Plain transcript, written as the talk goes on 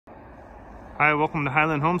Hi, welcome to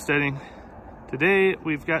Highland Homesteading. Today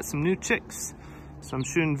we've got some new chicks. So I'm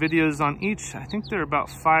shooting videos on each. I think they're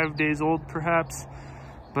about 5 days old perhaps.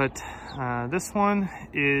 But this one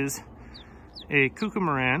is a Cuckoo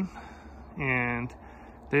Maran, and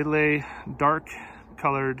they lay dark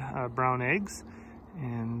colored brown eggs.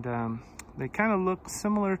 And they kind of look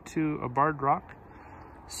similar to a barred rock.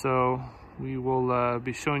 So we will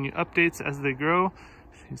be showing you updates as they grow.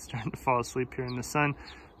 She's starting to fall asleep here in the sun.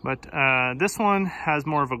 But this one has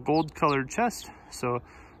more of a gold colored chest, so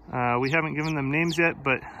we haven't given them names yet,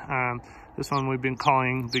 but this one we've been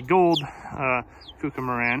calling the gold Cuckoo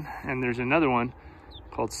Maran, and there's another one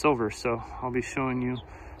called silver. So I'll be showing you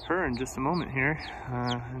her in just a moment here.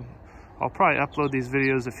 And I'll probably upload these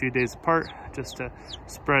videos a few days apart just to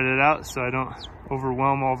spread it out so I don't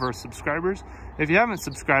overwhelm all of our subscribers. If you haven't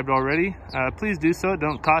subscribed already, please do so. It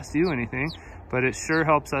don't cost you anything, but it sure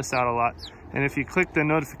helps us out a lot. And if you click the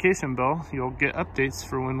notification bell, you'll get updates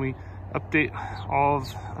for when we update all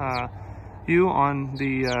of you on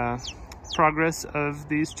the progress of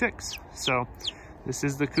these chicks. So this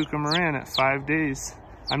is the Cuckoo Maran at 5 days.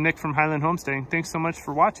 I'm Nick from Highland Homesteading. Thanks so much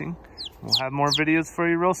for watching. We'll have more videos for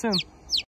you real soon.